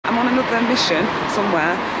another mission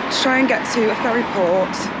somewhere to try and get to a ferry port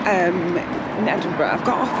in Edinburgh. I've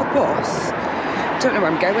got off a bus, don't know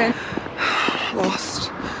where I'm going,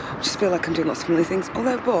 lost. Just feel like I'm doing lots of funny things.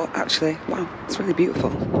 But actually, wow, it's really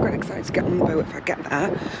beautiful. I'm quite excited to get on the boat if I get there.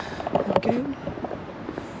 There we go.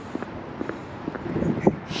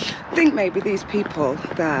 I think maybe these people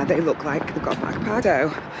there, they look like they've got a backpack.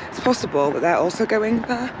 So it's possible that they're also going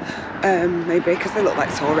there, maybe because they look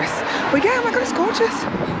like tourists. But yeah, oh my god, it's gorgeous.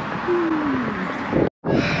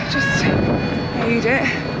 Just made it,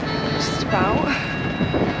 just about.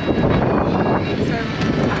 So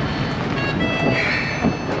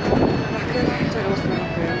I don't know what's going to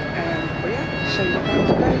happen. But yeah, show you back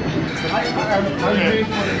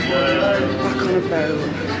on a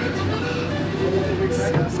boat.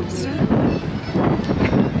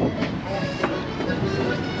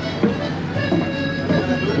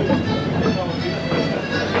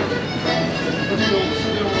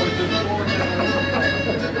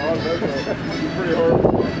 Pretty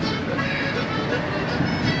horrible.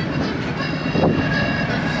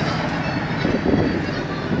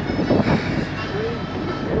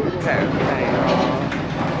 So they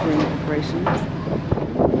are doing operations.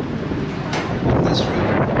 On this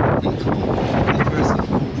river, equal the first of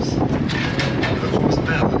force. The force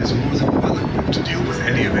bell is more than well equipped to deal with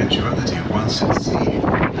any eventuality once at sea.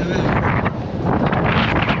 However,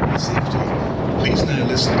 for safety, please now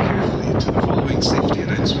listen carefully to the following safety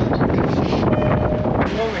announcement.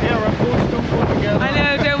 I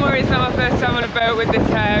know, don't worry, it's not my first time on a boat with this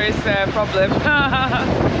hair, it's a problem.